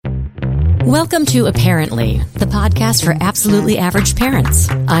Welcome to Apparently, the podcast for absolutely average parents.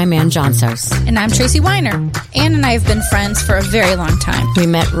 I'm Ann Johnsos. And I'm Tracy Weiner. Ann and I have been friends for a very long time. We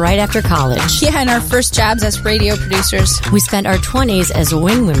met right after college. Yeah, in our first jobs as radio producers. We spent our 20s as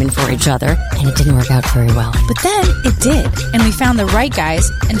wing women for each other, and it didn't work out very well. But then it did, and we found the right guys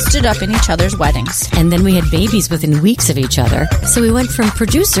and stood up in each other's weddings. And then we had babies within weeks of each other, so we went from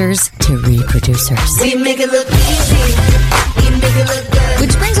producers to reproducers. We make it look easy. We make it look good.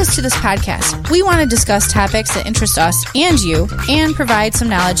 Which brings us to this podcast. We want to discuss topics that interest us and you, and provide some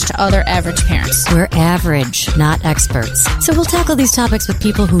knowledge to other average parents. We're average, not experts. So we'll tackle these topics with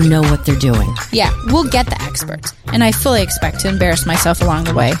people who know what they're doing. Yeah, we'll get the experts. And I fully expect to embarrass myself along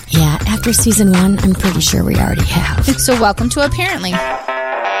the way. Yeah, after season 1, I'm pretty sure we already have. So welcome to Apparently.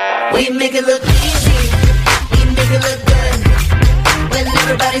 We make it look easy. We make it look good. When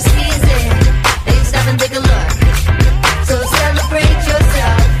everybody sees it, they stop and take a look. So celebrate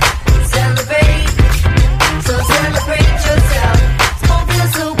yourself. Celebrate. So celebrate yourself. It's gonna feel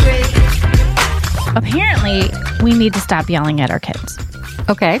so great. Apparently, we need to stop yelling at our kids.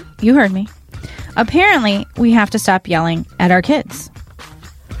 Okay. You heard me. Apparently, we have to stop yelling at our kids.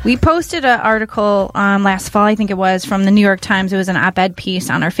 We posted an article last fall, I think it was, from the New York Times. It was an op-ed piece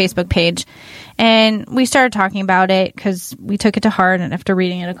on our Facebook page. And we started talking about it because we took it to heart and after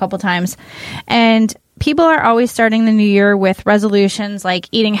reading it a couple times. And people are always starting the new year with resolutions like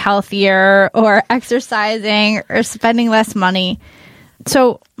eating healthier or exercising or spending less money.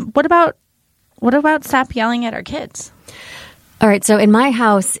 So what about stop yelling at our kids? All right, so in my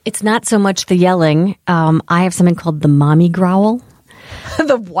house, it's not so much the yelling. I have something called the mommy growl.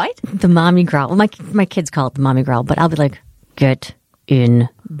 The what? The mommy growl. Well, my kids call it the mommy growl, but I'll be like, get in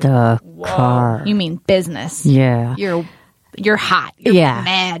the car. You mean business. Yeah. You're hot. You're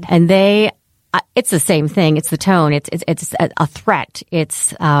mad. And they, it's the same thing. It's the tone. It's a threat.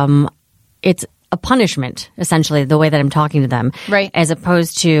 It's a punishment, essentially, the way that I'm talking to them. Right. As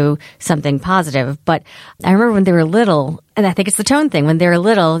opposed to something positive. But I remember when they were little, and I think it's the tone thing. When they were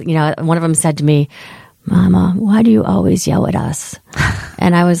little, you know, one of them said to me, Mama, why do you always yell at us?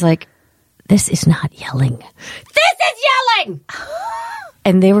 And I was like, this is not yelling. This is yelling!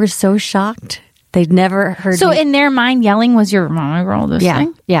 And they were so shocked. They'd never heard So me. in their mind, yelling was your mama girl, this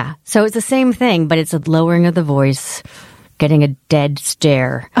thing? Yeah. So it's the same thing, but it's a lowering of the voice, getting a dead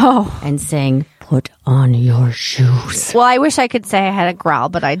stare, and saying, put on your shoes. Well, I wish I could say I had a growl,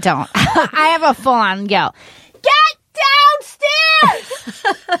 but I don't. I have a full-on yell. Get downstairs!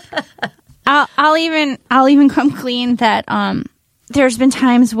 I'll even come clean that there's been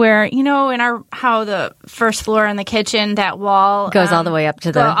times where, you know, in how the first floor in the kitchen, that wall goes all the way up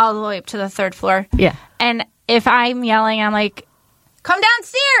to the third floor. Yeah. And if I'm yelling, I'm like, come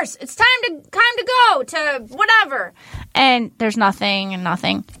downstairs. It's time to go to whatever. And there's nothing and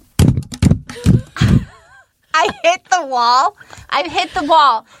nothing. I hit the wall. I've hit the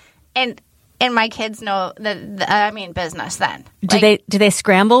wall. And my kids know that I mean business. Then do they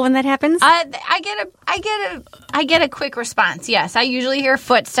scramble when that happens? I get a quick response. Yes, I usually hear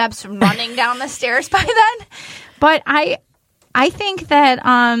footsteps running down the stairs by then. But I think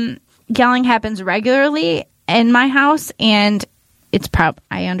that yelling happens regularly in my house, and it's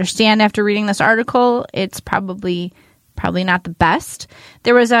I understand after reading this article, it's probably not the best.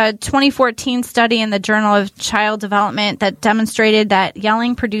 There was a 2014 study in the Journal of Child Development that demonstrated that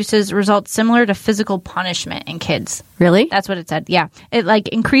yelling produces results similar to physical punishment in kids. Really? That's what it said. Yeah. It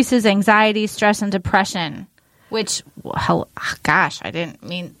increases anxiety, stress, and depression, which, gosh,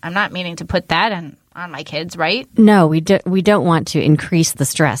 I'm not meaning to put that on my kids, right? No, we don't want to increase the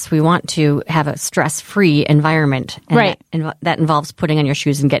stress. We want to have a stress-free environment. And right. That involves putting on your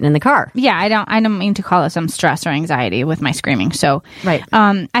shoes and getting in the car. Yeah, I don't mean to call it some stress or anxiety with my screaming. So, right.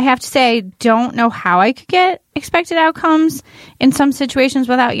 I have to say, I don't know how I could get expected outcomes in some situations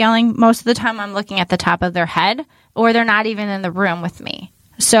without yelling. Most of the time, I'm looking at the top of their head, or they're not even in the room with me.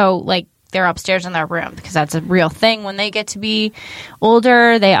 So, they're upstairs in their room, because that's a real thing. When they get to be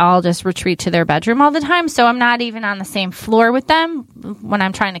older, they all just retreat to their bedroom all the time. So I'm not even on the same floor with them when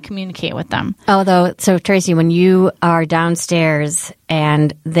I'm trying to communicate with them. Although, so Tracy, when you are downstairs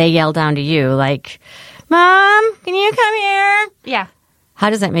and they yell down to you, like, Mom, can you come here? Yeah.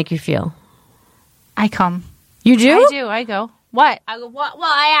 How does that make you feel? I come. You do? I do. I go, what? I go, what?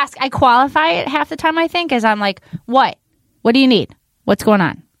 Well, I ask. I qualify it half the time, I think, as I'm like, what? What do you need? What's going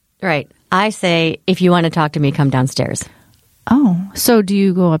on? Right. I say, if you want to talk to me, come downstairs. Oh, so do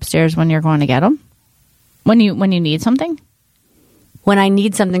you go upstairs when you're going to get them? When you need something? When I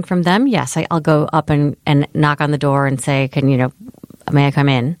need something from them, yes, I'll go up and knock on the door and say, may I come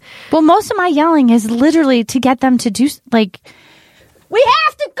in? Well, most of my yelling is literally to get them to do, we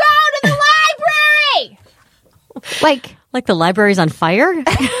have to go to the Like the library's on fire? No,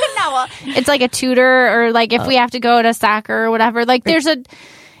 well, it's like a tutor, or like if we have to go to soccer or whatever. Like there's a,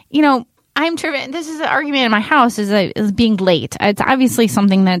 I'm driven. This is an argument in my house is being late. It's obviously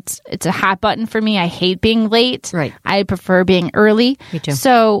something it's a hot button for me. I hate being late. Right. I prefer being early. Me too.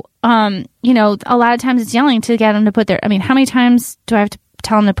 So, a lot of times it's yelling to get them to put how many times do I have to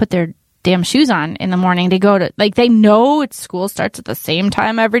tell them to put their damn shoes on in the morning to go to, they know school starts at the same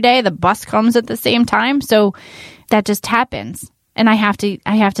time every day. The bus comes at the same time. So that just happens. And I have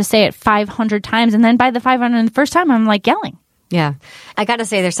to say it 500 times. And then by the 501st time, I'm like yelling. Yeah. I got to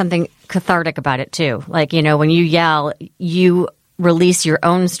say there's something cathartic about it too. Like, when you yell, you release your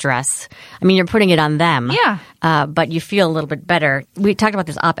own stress. I mean, you're putting it on them. Yeah. But you feel a little bit better. We talked about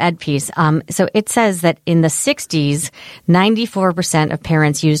this op-ed piece. So it says that in the 60s, 94% of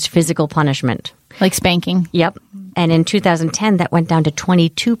parents used physical punishment. Like spanking. Yep. And in 2010, that went down to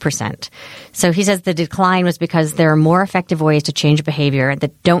 22%. So he says the decline was because there are more effective ways to change behavior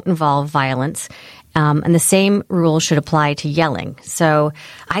that don't involve violence. And the same rule should apply to yelling. So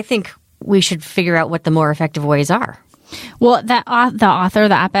I think we should figure out what the more effective ways are. Well, the author,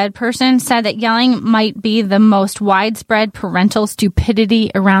 the op-ed person, said that yelling might be the most widespread parental stupidity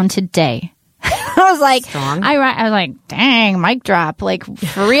around today. I was like, strong. I was like, dang, mic drop. Like,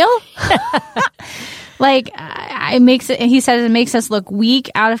 for real? He says it makes us look weak,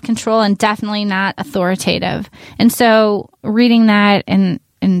 out of control, and definitely not authoritative. And so reading that and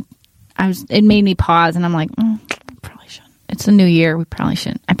it made me pause, and I'm like, probably shouldn't. It's a new year. I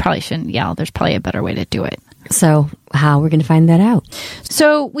probably shouldn't yell. There's probably a better way to do it. So how are we going to find that out?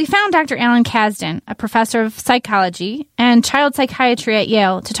 So we found Dr. Alan Kasdan, a professor of psychology and child psychiatry at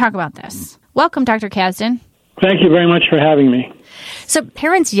Yale, to talk about this. Welcome, Dr. Kasdan. Thank you very much for having me. So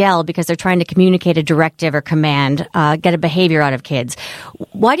parents yell because they're trying to communicate a directive or command, get a behavior out of kids.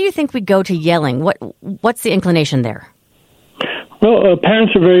 Why do you think we go to yelling? What's the inclination there? Well,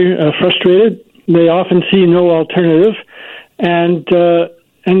 parents are very frustrated. They often see no alternative. And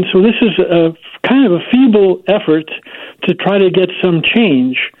so this is a kind of a feeble effort to try to get some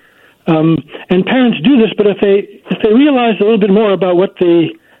change. And parents do this, but if they realize a little bit more about what the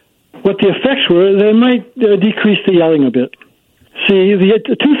effects were, they might decrease the yelling a bit. See,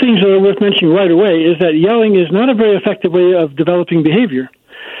 the two things that are worth mentioning right away is that yelling is not a very effective way of developing behavior.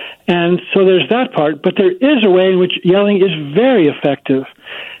 And so there's that part, but there is a way in which yelling is very effective,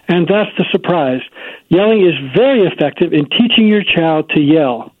 and that's the surprise. Yelling is very effective in teaching your child to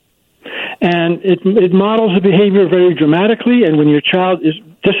yell. And it models the behavior very dramatically, and when your child is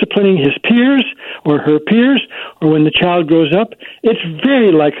disciplining his peers or her peers, or when the child grows up, it's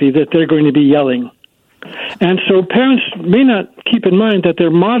very likely that they're going to be yelling. And so parents may not keep in mind that they're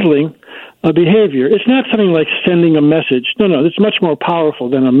modeling a behavior. It's not something like sending a message. No, it's much more powerful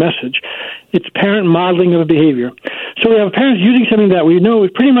than a message. It's parent modeling of a behavior. So we have parents using something that we know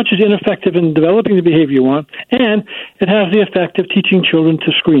pretty much is ineffective in developing the behavior you want, and it has the effect of teaching children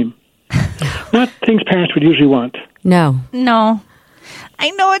to scream. Not things parents would usually want. No. I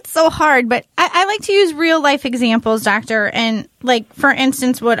know it's so hard, but I like to use real life examples, doctor. And like, for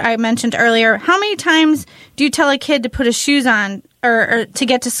instance, what I mentioned earlier, how many times do you tell a kid to put his shoes on or to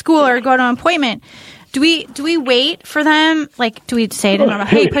get to school or go to an appointment? Do we wait for them? Like, do we say to them,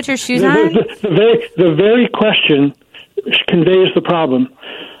 hey, put your shoes on? The very question conveys the problem.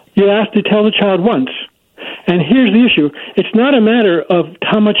 You have to tell the child once. And here's the issue. It's not a matter of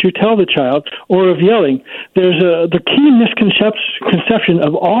how much you tell the child or of yelling. There's the key misconception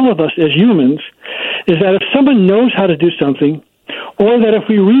of all of us as humans is that if someone knows how to do something, or that if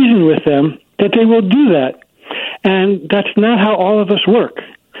we reason with them, that they will do that. And that's not how all of us work.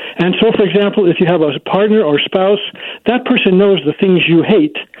 And so, for example, if you have a partner or spouse, that person knows the things you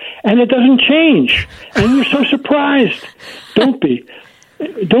hate, and it doesn't change. And you're so surprised. Don't be.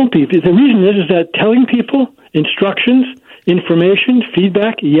 The reason is that telling people instructions, information,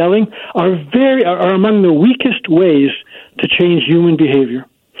 feedback, yelling are among the weakest ways to change human behavior.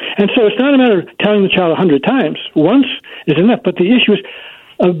 And so it's not a matter of telling the child 100 times. Once is enough. But the issue is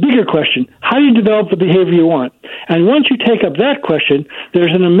a bigger question. How do you develop the behavior you want? And once you take up that question,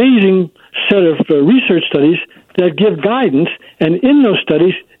 there's an amazing set of research studies that give guidance. And in those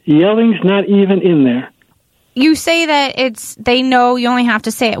studies, yelling's not even in there. You say that they know you only have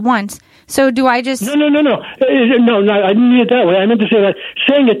to say it once. So do I just... No, I didn't mean it that way. I meant to say that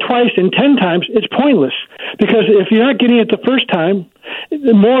saying it twice and 10 times, it's pointless. Because if you're not getting it the first time,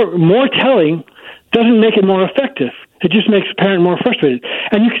 more telling doesn't make it more effective. It just makes the parent more frustrated.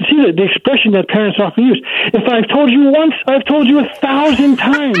 And you can see that the expression that parents often use, if I've told you once, I've told you 1,000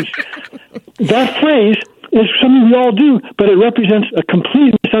 times. That phrase is something we all do, but it represents a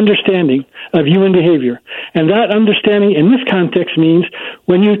complete misunderstanding of human behavior. And that understanding in this context means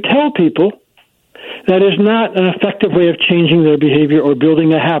when you tell people that is not an effective way of changing their behavior or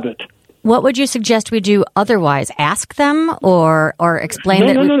building a habit. What would you suggest we do otherwise? Ask them or explain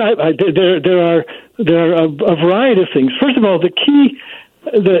that? There are a variety of things. First of all, the key,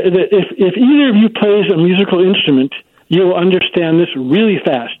 if either of you plays a musical instrument, you will understand this really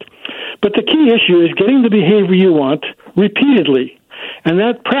fast. But the key issue is getting the behavior you want repeatedly. And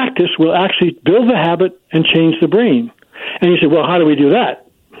that practice will actually build the habit and change the brain. And you say, well, how do we do that?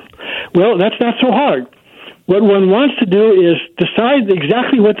 Well, that's not so hard. What one wants to do is decide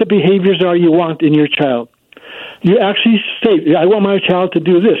exactly what the behaviors are you want in your child. You actually say, I want my child to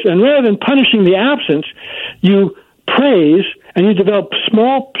do this. And rather than punishing the absence, you praise and you develop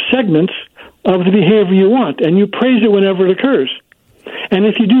small segments of the behavior you want, and you praise it whenever it occurs. And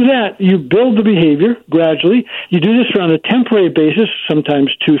if you do that, you build the behavior gradually. You do this on a temporary basis,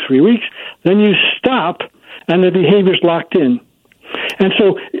 sometimes 2-3 weeks. Then you stop, and the behavior's locked in. And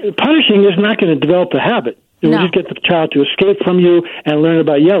so punishing is not going to develop the habit. It will just get the child to escape from you and learn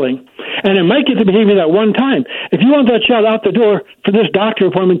about yelling. And it might get the behavior that one time. If you want that child out the door for this doctor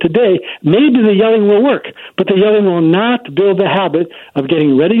appointment today, maybe the yelling will work, but the yelling will not build the habit of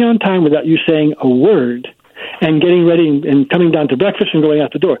getting ready on time without you saying a word and getting ready and coming down to breakfast and going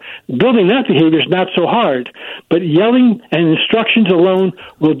out the door. Building that behavior is not so hard, but yelling and instructions alone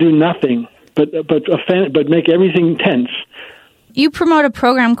will do nothing but make everything tense. You promote a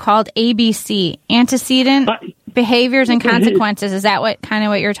program called ABC, Antecedent Behaviors and Consequences. Is that what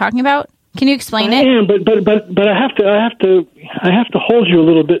you're talking about? Can you explain it? I am, but I have to hold you a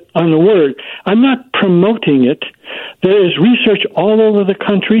little bit on the word. I'm not promoting it. There is research all over the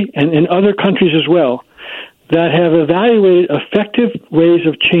country and in other countries as well that have evaluated effective ways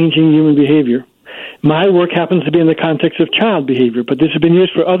of changing human behavior. My work happens to be in the context of child behavior, but this has been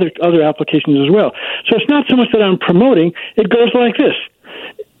used for other applications as well. So it's not so much that I'm promoting. It goes like this.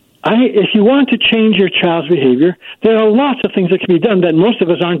 If you want to change your child's behavior, there are lots of things that can be done that most of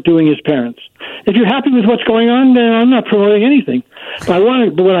us aren't doing as parents. If you're happy with what's going on, then I'm not promoting anything. But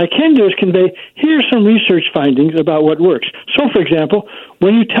what I can do is convey, here's some research findings about what works. So, for example,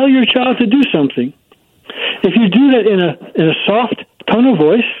 when you tell your child to do something, if you do that in a soft tone of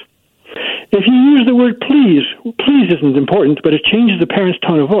voice, if you use the word please isn't important, but it changes the parent's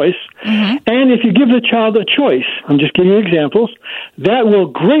tone of voice. Mm-hmm. And if you give the child a choice, I'm just giving you examples, that will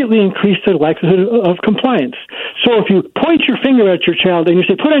greatly increase the likelihood of compliance. So if you point your finger at your child and you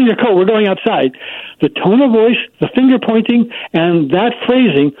say, put on your coat, we're going outside, the tone of voice, the finger pointing, and that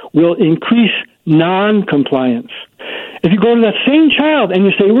phrasing will increase non-compliance. If you go to that same child and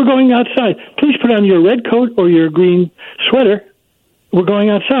you say, we're going outside, please put on your red coat or your green sweater, we're going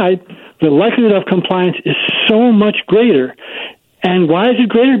outside, the likelihood of compliance is so much greater. And why is it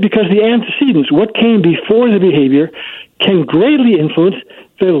greater? Because the antecedents, what came before the behavior, can greatly influence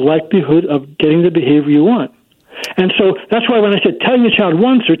the likelihood of getting the behavior you want. And so that's why when I said telling your child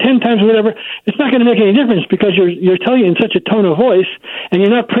once or 10 times or whatever, it's not going to make any difference because you're telling in such a tone of voice and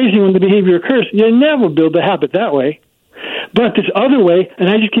you're not praising when the behavior occurs. You'll never build the habit that way. But this other way, and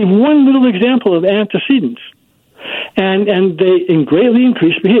I just gave one little example of antecedents, and they greatly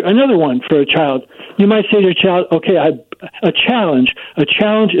increase behavior. Another one for a child. You might say to your child, okay, a challenge. A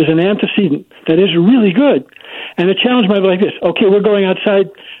challenge is an antecedent that is really good. And a challenge might be like this. Okay, we're going outside.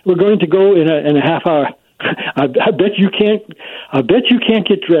 We're going to go in a half hour. I bet you can't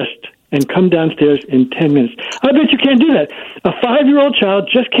get dressed and come downstairs in 10 minutes. I bet you can't do that. A 5-year-old child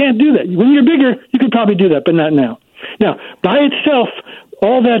just can't do that. When you're bigger, you could probably do that, but not now. Now, by itself,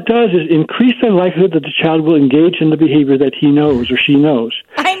 all that does is increase the likelihood that the child will engage in the behavior that he knows or she knows.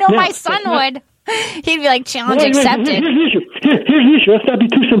 I know my son would. He'd be like, challenge accepted. Here's the issue. Here's the issue. Let's not be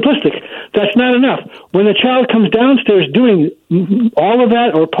too simplistic. That's not enough. When the child comes downstairs doing all of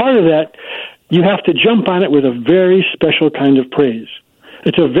that or part of that, you have to jump on it with a very special kind of praise.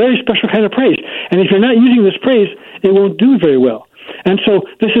 It's a very special kind of praise. And if you're not using this praise, it won't do very well. And so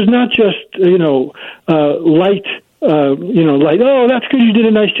this is not just, light, oh, that's good, you did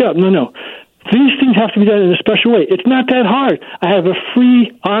a nice job. No. These things have to be done in a special way. It's not that hard. I have a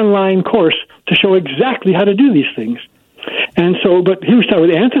free online course to show exactly how to do these things. And so, but here we start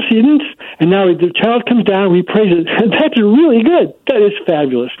with antecedents, and now the child comes down, we praise it. That's really good. That is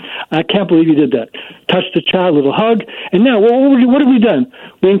fabulous. I can't believe you did that. Touch the child, little hug, and now what have we done?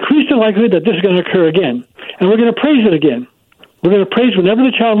 We increase the likelihood that this is going to occur again, and we're going to praise it again. We're going to praise whenever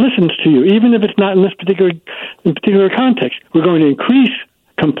the child listens to you, even if it's not in this particular context. We're going to increase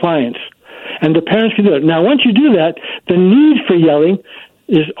compliance, and the parents can do it. Now, once you do that, the need for yelling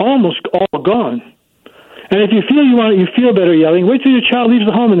is almost all gone. And if you feel better yelling, wait till your child leaves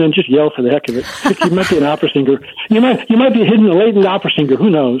the home and then just yell for the heck of it. You might be an opera singer. You might be a latent opera singer. Who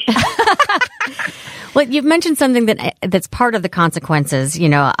knows? Well, you've mentioned something that's part of the consequences. You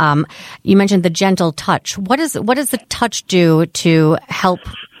mentioned the gentle touch. What does the touch do to help?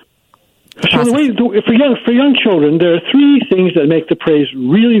 So for young children, there are three things that make the praise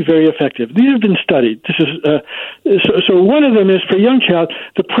really very effective. These have been studied. This is so one of them is for a young child,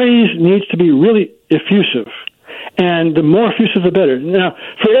 the praise needs to be really effusive. And the more effusive, the better. Now,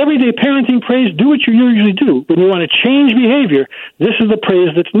 for everyday parenting praise, do what you usually do. When you want to change behavior, this is the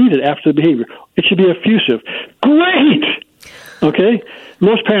praise that's needed after the behavior. It should be effusive. Great! Okay?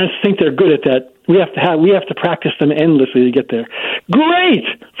 Most parents think they're good at that. We have to practice them endlessly to get there. Great!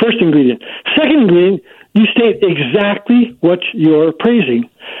 First ingredient. Second ingredient, you state exactly what you're praising.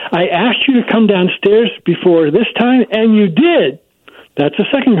 I asked you to come downstairs before this time, and you did. That's the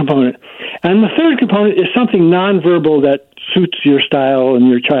second component. And the third component is something nonverbal that suits your style and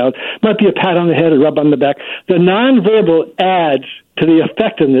your child. Might be a pat on the head, a rub on the back. The nonverbal adds to the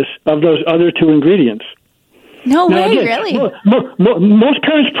effectiveness of those other two ingredients. No now, way, again, really? Most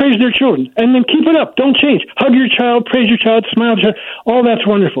parents praise their children, and then keep it up. Don't change. Hug your child, praise your child, smile at your child. All that's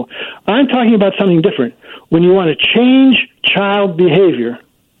wonderful. I'm talking about something different. When you want to change child behavior,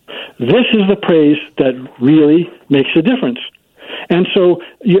 this is the praise that really makes a difference. And so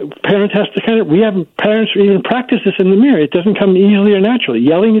parents have to parents even practice this in the mirror. It doesn't come easily or naturally.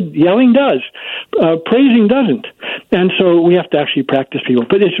 Yelling does. Praising doesn't. And so we have to actually practice people.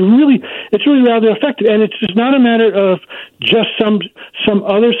 But it's really rather effective. And it's just not a matter of just some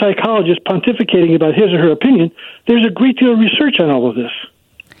other psychologist pontificating about his or her opinion. There's a great deal of research on all of this.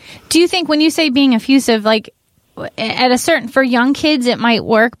 Do you think when you say being effusive, like at for young kids it might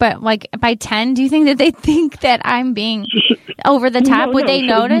work, but like by 10, do you think that they think that I'm being over the top? Would they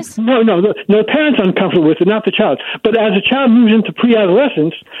notice? No, the parent's uncomfortable with it, not the child. But as a child moves into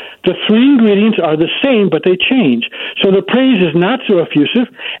pre-adolescence, the three ingredients are the same, but they change. So the praise is not so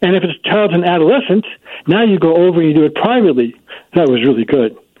effusive, and if it's a child's an adolescent, now you go over and you do it privately. That was really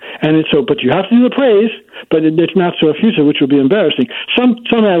good. And but you have to do the praise, but it's not so effusive, which would be embarrassing. Some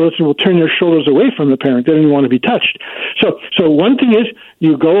adolescents will turn their shoulders away from the parent; they don't even want to be touched. So one thing is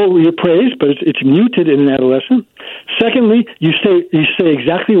you go over your praise, but it's muted in an adolescent. Secondly, you say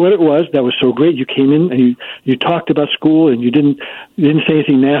exactly what it was. That was so great. You came in and you talked about school, and you didn't say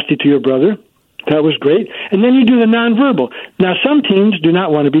anything nasty to your brother. That was great. And then you do the nonverbal. Now, some teens do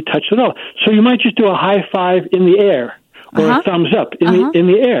not want to be touched at all, so you might just do a high five in the air. Or a thumbs up in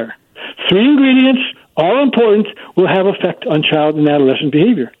the air. Three ingredients, all important, will have effect on child and adolescent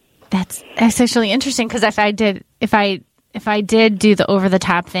behavior. That's actually interesting because if I did do the over the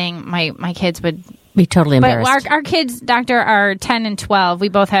top thing, my kids would be totally embarrassed. But our kids, Doctor, are 10 and 12. We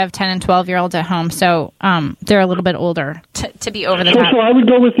both have 10 and 12-year-olds at home, so they're a little bit older to be over the top. So I would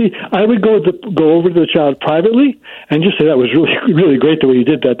go over to the child privately and just say that was really really great the way you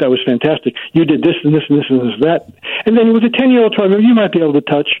did that. That was fantastic. You did this and this and this and this and that. And then with a 10-year-old child, you might be able to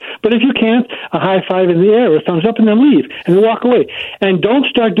touch, but if you can't, a high five in the air, or a thumbs up, and then leave and then walk away. And don't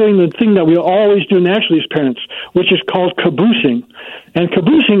start doing the thing that we always do naturally as parents, which is called caboosing. And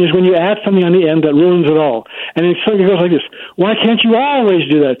caboosing is when you add something on the end that ruins it all. And it goes like this. Why can't you always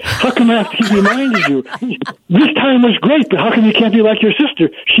do that? How come I have to keep reminding you? This time was great, but how come you can't be like your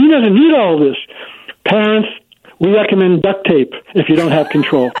sister? She doesn't need all this. Parents, we recommend duct tape if you don't have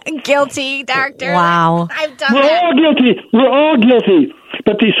control. Guilty, Doctor. Wow. I've done We're that. all guilty. We're all guilty.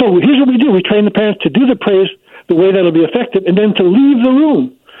 So here's what we do. We train the parents to do the praise the way that'll be effective and then to leave the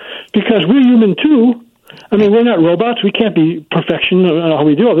room. Because we're human too. I mean, we're not robots. We can't be perfection on how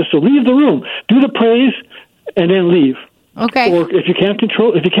we do all this. So leave the room, do the praise, and then leave. Okay. Or if you can't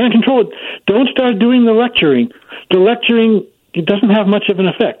control it, don't start doing the lecturing. The lecturing, it doesn't have much of an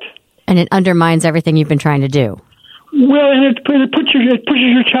effect. And it undermines everything you've been trying to do. Well, and it pushes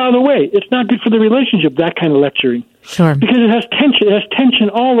your child away. It's not good for the relationship, that kind of lecturing. Sure. Because it has tension. It has tension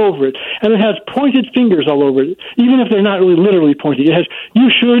all over it. And it has pointed fingers all over it, even if they're not really literally pointing. It has, you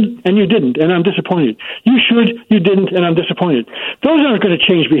should, and you didn't, and I'm disappointed. You should, you didn't, and I'm disappointed. Those aren't going to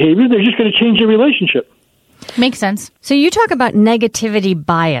change behavior. They're just going to change your relationship. Makes sense. So you talk about negativity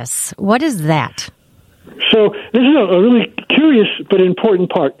bias. What is that? So this is a really curious but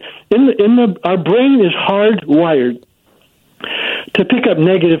important part. Our brain is hardwired to pick up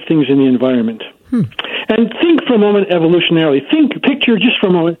negative things in the environment. And think for a moment evolutionarily. Picture just for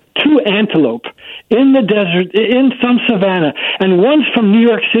a moment two antelope in the desert, in some savanna, and one's from New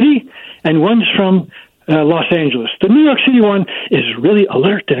York City and one's from Los Angeles. The New York City one is really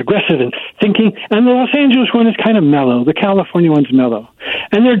alert and aggressive and thinking, and the Los Angeles one is kind of mellow. The California one's mellow.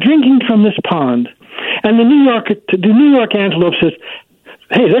 And they're drinking from this pond. And the New York antelope says,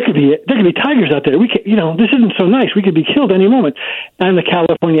 hey, there could be tigers out there. We can, this isn't so nice. We could be killed any moment. And the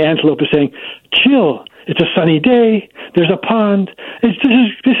California antelope is saying, chill. It's a sunny day. There's a pond. This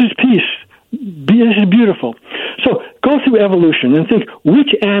is peace. This is beautiful. So go through evolution and think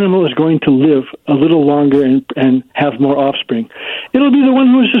which animal is going to live a little longer and have more offspring. It'll be the one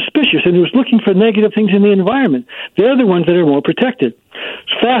who is suspicious and who's looking for negative things in the environment. They're the ones that are more protected.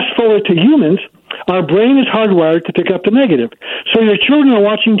 Fast forward to humans. Our brain is hardwired to pick up the negative. So your children are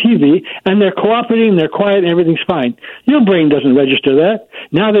watching TV, and they're cooperating, they're quiet, and everything's fine. Your brain doesn't register that.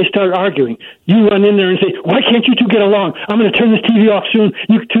 Now they start arguing. You run in there and say, why can't you two get along? I'm going to turn this TV off soon.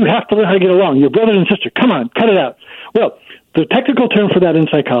 You two have to learn how to get along. Your brother and sister, come on, cut it out. Well, the technical term for that in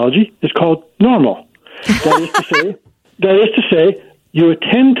psychology is called normal. That is to say, you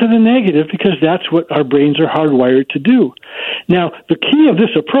attend to the negative because that's what our brains are hardwired to do. Now, the key of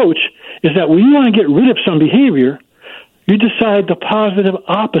this approach is that when you want to get rid of some behavior, you decide the positive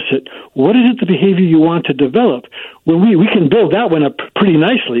opposite. What is it, the behavior you want to develop? When we can build that one up pretty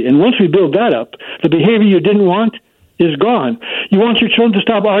nicely. And once we build that up, the behavior you didn't want is gone. You want your children to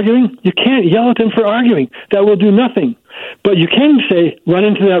stop arguing? You can't yell at them for arguing. That will do nothing. But you can run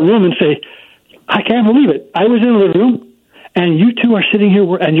into that room and say, I can't believe it. I was in the living room, and you two are sitting here,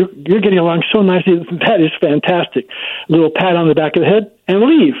 and you're getting along so nicely. That is fantastic. A little pat on the back of the head, and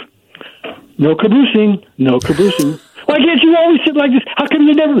leave. No caboosing. No caboosing. Why can't you always sit like this? How come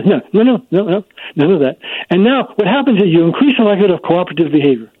you never? No, none of that. And now what happens is you increase the likelihood of cooperative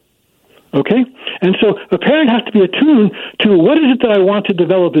behavior. Okay? And so a parent has to be attuned to what is it that I want to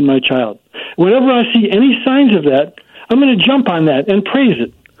develop in my child. Whenever I see any signs of that, I'm going to jump on that and praise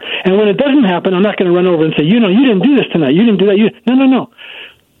it. And when it doesn't happen, I'm not going to run over and say, you didn't do this tonight. You didn't do that.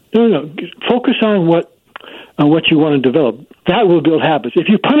 No. Focus on what you want to develop. That will build habits. If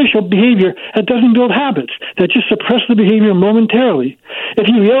you punish a behavior, that doesn't build habits. That just suppress the behavior momentarily. If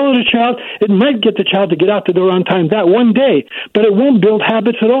you yell at a child, it might get the child to get out the door on time that one day, but it won't build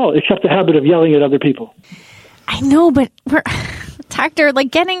habits at all, except the habit of yelling at other people. I know, but Doctor,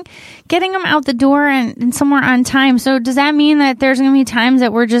 getting them out the door and somewhere on time. So does that mean that there's going to be times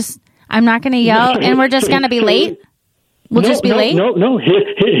that I'm not going to yell and we're just going to be late? We'll just be late? No.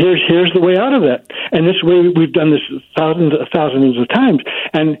 Here's the way out of that. And this way, we've done this thousands of times.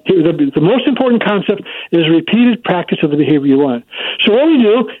 And the most important concept is repeated practice of the behavior you want. So what we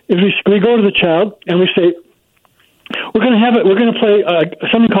do is we go to the child and we say, we're going to play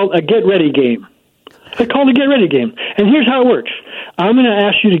something called a get ready game. They call it a get ready game. And here's how it works. I'm going to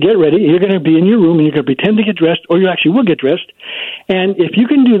ask you to get ready. You're going to be in your room and you're going to pretend to get dressed, or you actually will get dressed. And if you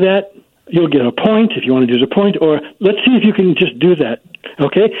can do that, you'll get a point if you want to use a point, or let's see if you can just do that.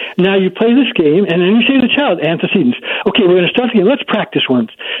 Okay? Now you play this game, and then you say to the child, antecedents. Okay, we're going to start again. Let's practice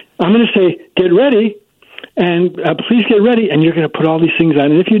once. I'm going to say, get ready, and please get ready, and you're going to put all these things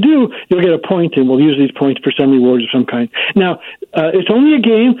on. And if you do, you'll get a point, and we'll use these points for some rewards of some kind. Now, it's only a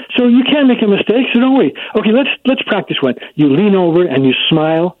game, so you can't make a mistake, so don't worry. Okay, let's practice one. You lean over, and you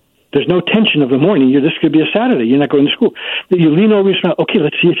smile. There's no tension of the morning. This could be a Saturday. You're not going to school. You lean over, you smile. Okay,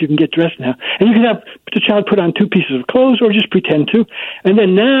 let's see if you can get dressed now. And you can have the child put on 2 pieces of clothes or just pretend to. And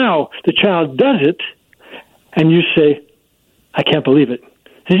then now the child does it, and you say, I can't believe it.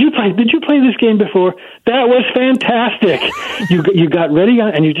 Did you play this game before? That was fantastic. You got ready,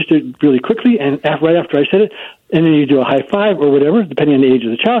 and you just did it really quickly, and right after I said it, and then you do a high five or whatever, depending on the age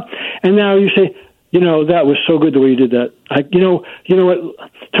of the child. And now you say, that was so good the way you did that. You know what?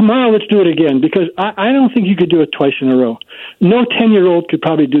 Tomorrow let's do it again, because I don't think you could do it twice in a row. No 10-year-old could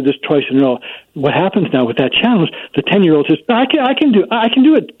probably do this twice in a row. What happens now with that challenge? The 10-year-old says, I can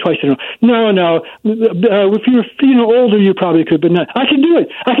do it twice in a row. No. If you're older, you probably could, but not. I can do it.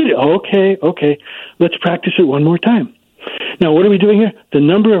 Okay. Let's practice it one more time. Now, what are we doing here? The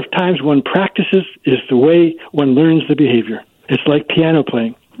number of times one practices is the way one learns the behavior. It's like piano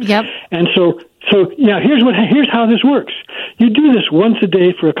playing. Yep. And so now here's how this works. You do this once a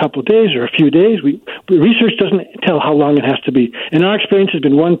day for a couple of days or a few days. Research doesn't tell how long it has to be. And our experience has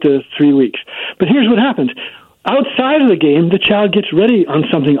been 1 to 3 weeks. But here's what happens. Outside of the game, the child gets ready on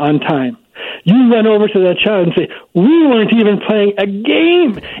something on time. You run over to that child and say, we weren't even playing a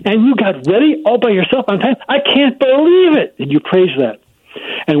game, and you got ready all by yourself on time. I can't believe it. And you praise that.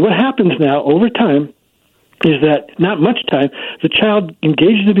 And what happens now over time is that not much time, the child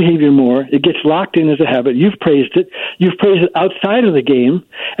engages the behavior more. It gets locked in as a habit. You've praised it. You've praised it outside of the game.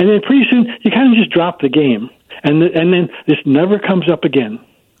 And then pretty soon, you kind of just drop the game. And then this never comes up again.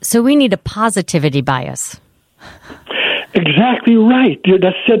 So we need a positivity bias. Exactly right.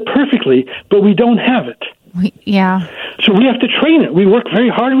 That's said perfectly, but we don't have it. Yeah. So we have to train it. We work very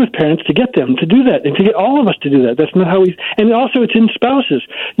hard with parents to get them to do that and to get all of us to do that. That's not how we, and also it's in spouses,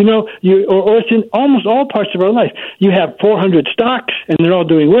 or it's in almost all parts of our life. You have 400 stocks and they're all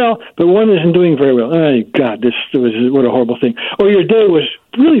doing well, but one isn't doing very well. Oh, God, what a horrible thing. Or your day was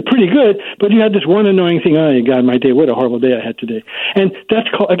really pretty good, but you had this one annoying thing. Oh, God, my day, what a horrible day I had today. And that's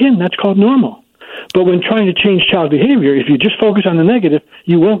called normal. But when trying to change child behavior, if you just focus on the negative,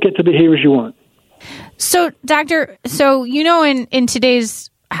 you won't get the behaviors you want. So, Doctor, in today's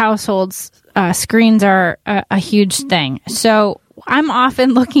households, screens are a huge thing. So I'm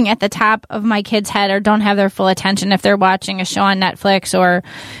often looking at the top of my kid's head or don't have their full attention if they're watching a show on Netflix or,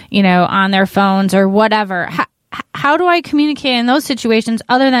 on their phones or whatever. How do I communicate in those situations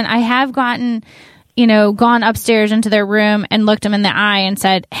other than I have gone upstairs into their room and looked them in the eye and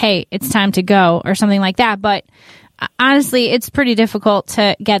said, hey, it's time to go or something like that. But honestly, it's pretty difficult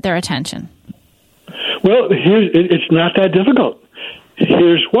to get their attention. Well, it's not that difficult.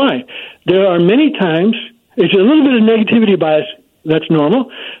 Here's why. There are many times, it's a little bit of negativity bias. That's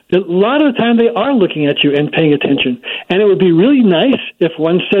normal. A lot of the time they are looking at you and paying attention. And it would be really nice if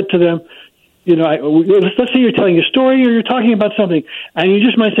one said to them, let's say you're telling a story or you're talking about something, and you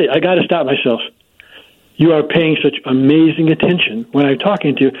just might say, I got to stop myself. You are paying such amazing attention when I'm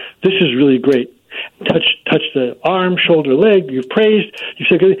talking to you. This is really great. Touch the arm, shoulder, leg. You've praised. You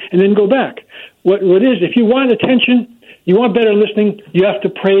said good, and then go back. What is, if you want attention, you want better listening, you have to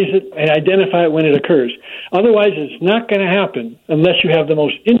praise it and identify it when it occurs. Otherwise, it's not going to happen unless you have the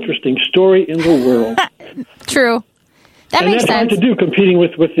most interesting story in the world. True. That makes sense. And that's hard to do, competing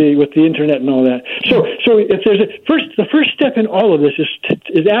with the internet and all that. So if there's the first step in all of this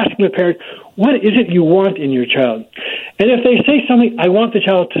is asking the parent, what is it you want in your child? And if they say something, I want the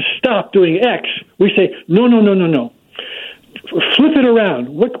child to stop doing X, we say, no. Flip it around.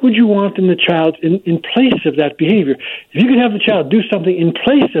 What would you want in the child in place of that behavior? If you could have the child do something in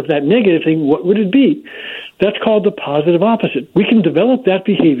place of that negative thing, what would it be? That's called the positive opposite. We can develop that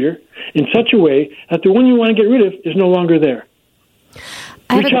behavior in such a way that the one you want to get rid of is no longer there.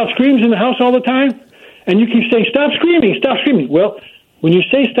 Your child screams in the house all the time, and you keep saying, stop screaming, stop screaming. Well, when you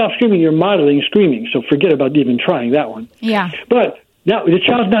say stop screaming, you're modeling screaming, so forget about even trying that one. Yeah. But now the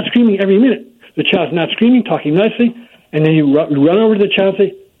child's not screaming every minute. The child's not screaming, talking nicely, and then you run over to the child and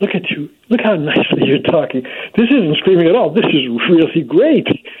say, look at you, look how nicely you're talking. This isn't screaming at all. This is really great.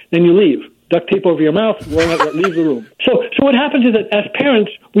 Then you leave. Duct tape over your mouth, leave the room. So what happens is that as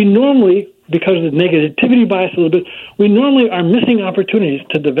parents, we normally, because of the negativity bias a little bit, we normally are missing opportunities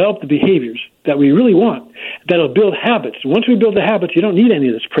to develop the behaviors that we really want, that'll build habits. Once we build the habits, you don't need any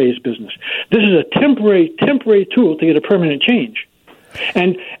of this praise business. This is a temporary tool to get a permanent change.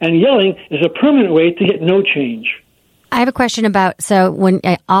 And yelling is a permanent way to get no change. I have a question about, so when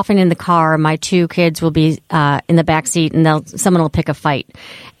often in the car, my two kids will be in the back seat and someone will pick a fight.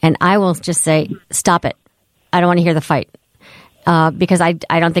 And I will just say, stop it. I don't want to hear the fight. Because I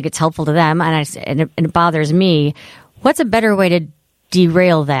don't think it's helpful to them and it bothers me. What's a better way to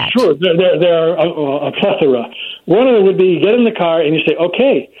derail that? Sure. There are a plethora. One of them would be get in the car and you say,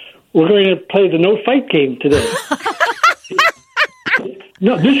 okay, we're going to play the no fight game today.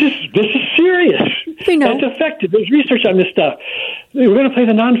 No, this is serious. We know. That's effective. There's research on this stuff. We're going to play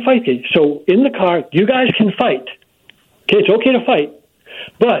the non-fight game. So in the car, you guys can fight. Okay, it's okay to fight.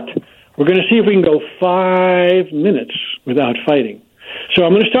 But we're going to see if we can go 5 minutes without fighting. So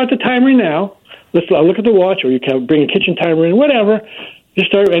I'm going to start the timer now. I'll look at the watch, or you can bring a kitchen timer in, whatever. Just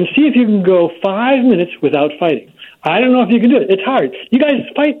start and see if you can go 5 minutes without fighting. I don't know if you can do it. It's hard. You guys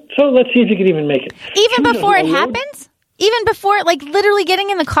fight, so let's see if you can even make it. Even before it happens? Even before, literally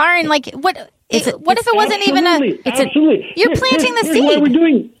getting in the car and, what if it wasn't even Absolutely. You're planting the seed. Here's what we're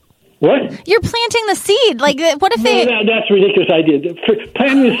doing. What? You're planting the seed. What if they... That's a ridiculous idea.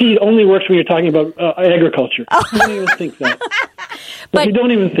 Planting the seed only works when you're talking about agriculture. Oh. You don't even think that. But you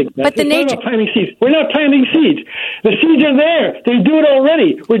don't even think that. But the nature... Not planting seeds. We're not planting seeds. The seeds are there. They do it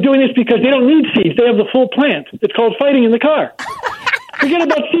already. We're doing this because they don't need seeds. They have the full plant. It's called fighting in the car. Forget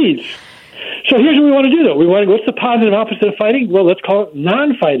about seeds. So here's what we want to do, though. What's the positive opposite of fighting? Well, let's call it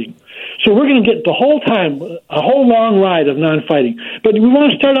non-fighting. So we're going to get the whole time, a whole long ride of non-fighting. But we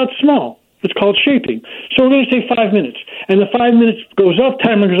want to start out small. It's called shaping. So we're going to say 5 minutes. And the 5 minutes goes up,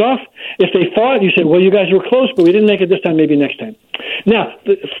 timer goes off. If they fought, you said, well, you guys were close, but we didn't make it this time, maybe next time. Now,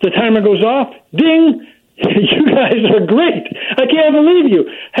 the timer goes off. Ding! You guys are great. I can't believe you.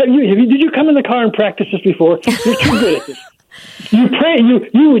 Did you come in the car and practice this before? You're too good at this.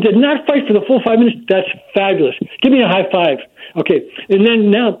 You did not fight for the full 5 minutes. That's fabulous. Give me a high five. Okay. And then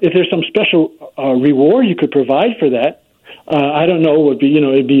now, if there's some special reward you could provide for that, I don't know, would be,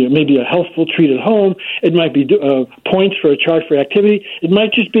 it'd be maybe a healthful treat at home. It might be points for a charge for activity. It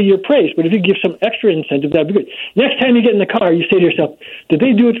might just be your praise. But if you give some extra incentive, that'd be good. Next time you get in the car, you say to yourself, did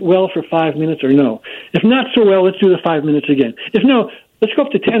they do it well for 5 minutes or no? If not so well, let's do the 5 minutes again. If no, let's go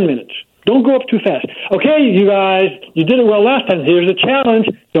up to 10 minutes. Don't go up too fast. Okay, you guys, you did it well last time. Here's a challenge.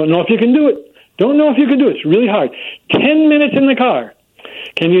 Don't know if you can do it. Don't know if you can do it. It's really hard. 10 minutes in the car.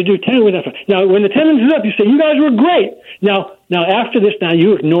 Can you do 10 with that? Now, when the 10 minutes is up, you say, you guys were great. Now after this, now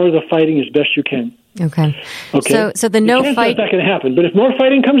you ignore the fighting as best you can. Okay. So the no fight. That's not going to happen. But if more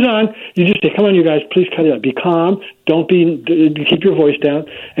fighting comes on, you just say, come on, you guys, please cut it out. Be calm. Don't keep your voice down.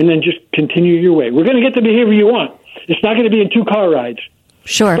 And then just continue your way. We're going to get the behavior you want. It's not going to be in 2 car rides.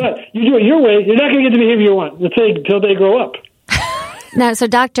 Sure. But you do it your way, you're not going to get the behavior you want until they grow up. Now, so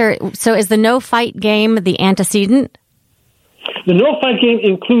doctor, is the no fight game the antecedent? The no fight game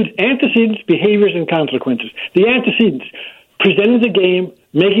includes antecedents, behaviors, and consequences. The antecedents, presenting the game,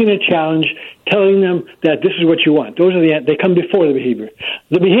 making a challenge, telling them that this is what you want. Those are they come before the behavior.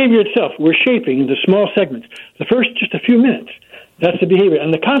 The behavior itself, we're shaping into small segments. The first, just a few minutes. That's the behavior.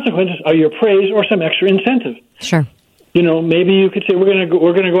 And the consequences are your praise or some extra incentive. Sure. Maybe you could say we're going to go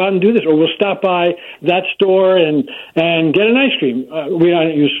out and do this, or we'll stop by that store and get an ice cream. We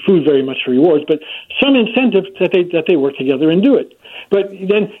don't use food very much for rewards, but some incentive that they work together and do it. But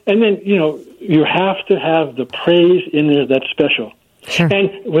then you have to have the praise in there that's special, sure.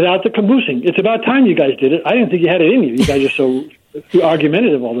 And without the caboosing. It's about time you guys did it. I didn't think you had it in you. You guys are so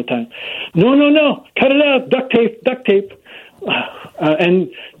argumentative all the time. No, cut it out. Duct tape. And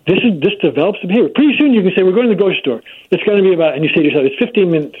this develops the behavior. Pretty soon you can say, we're going to the grocery store. It's going to be and you say to yourself, it's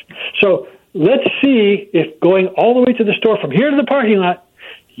 15 minutes. So let's see if going all the way to the store from here to the parking lot,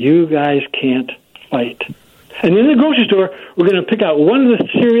 you guys can't fight. And in the grocery store, we're going to pick out one of the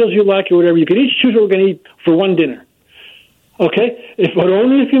cereals you like or whatever. You can each choose what we're going to eat for one dinner. Okay? But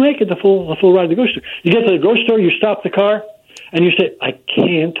only if you make it the full ride to the grocery store. You get to the grocery store, you stop the car, and you say, I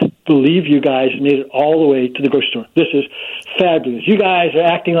can't believe you guys made it all the way to the grocery store. This is fabulous. You guys are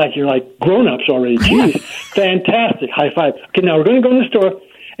acting like you're like grown-ups already. Jeez, fantastic. High five. Okay, now we're going to go in the store,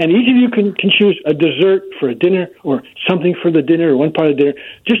 and each of you can choose a dessert for a dinner or something for the dinner or one part of dinner.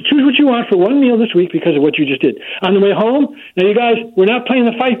 Just choose what you want for one meal this week because of what you just did. On the way home, now you guys, we're not playing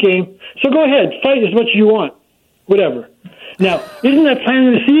the fight game, so go ahead. Fight as much as you want. Whatever. Now, isn't that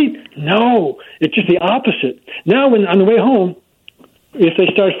planting the seed? No, it's just the opposite. Now, when on the way home, if they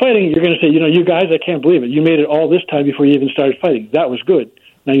start fighting, you're going to say, you guys, I can't believe it. You made it all this time before you even started fighting. That was good.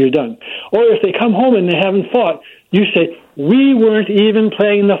 Now you're done. Or if they come home and they haven't fought, you say, we weren't even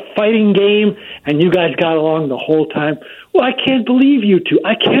playing the fighting game, and you guys got along the whole time. Well, I can't believe you two.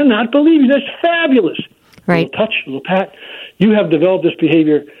 I cannot believe you. That's fabulous. Right. A little touch, a little pat. You have developed this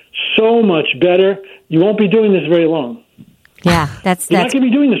behavior so much better. You won't be doing this very long. Yeah, that's You're not going to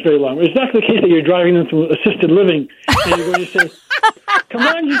be doing this very long. It's not the case that you're driving them to assisted living and you're going to say, come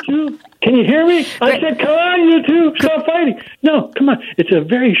on, you two. Can you hear me? I said, come on, you two. Stop fighting. No, come on. It's a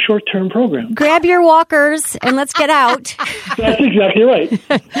very short-term program. Grab your walkers and let's get out. That's exactly right.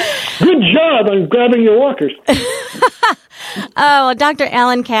 Good job on grabbing your walkers. Well, Dr.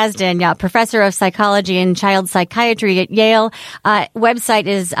 Alan Kasdan, professor of psychology and child psychiatry at Yale. Website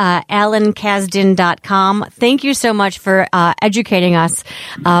is alankasdan.com. Thank you so much for educating us.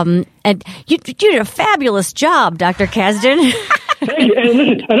 And you did a fabulous job, Dr. Kasdan. Thank you. And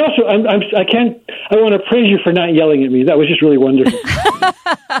listen, and also, I want to praise you for not yelling at me. That was just really wonderful.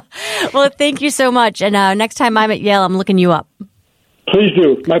 Well, thank you so much. And next time I'm at Yale, I'm looking you up. Please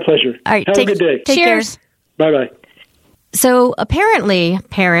do. My pleasure. All right. Have a good day. Cheers. Bye-bye. So apparently,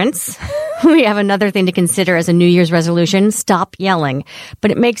 parents, we have another thing to consider as a New Year's resolution, stop yelling.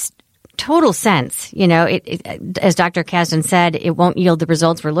 But it makes total sense. As Dr. Kasdan said, it won't yield the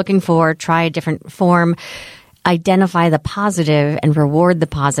results we're looking for. Try a different form. Identify the positive and reward the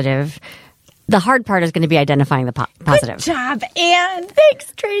positive. The hard part is going to be identifying the positive. Good job, Anne.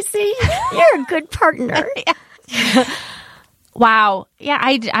 Thanks, Tracy. You're a good partner. Wow. Yeah,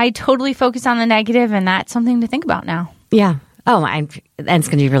 I totally focus on the negative, and that's something to think about now. Yeah. Oh, and it's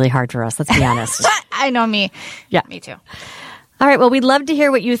going to be really hard for us. Let's be honest. I know me. Yeah. Me too. All right. Well, we'd love to hear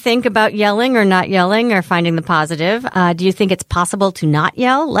what you think about yelling or not yelling or finding the positive. Do you think it's possible to not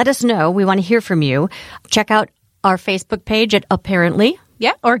yell? Let us know. We want to hear from you. Check out our Facebook page at Apparently.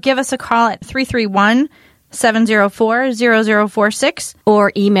 Yeah. Or give us a call at 331-704-0046.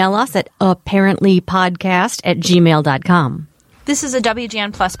 Or email us at apparentlypodcast@gmail.com. This is a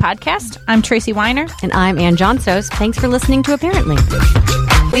WGN Plus podcast. I'm Tracy Weiner. And I'm Ann Johnsos. Thanks for listening to Apparently.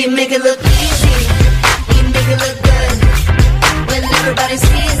 We make it look easy. We make it look good. When everybody's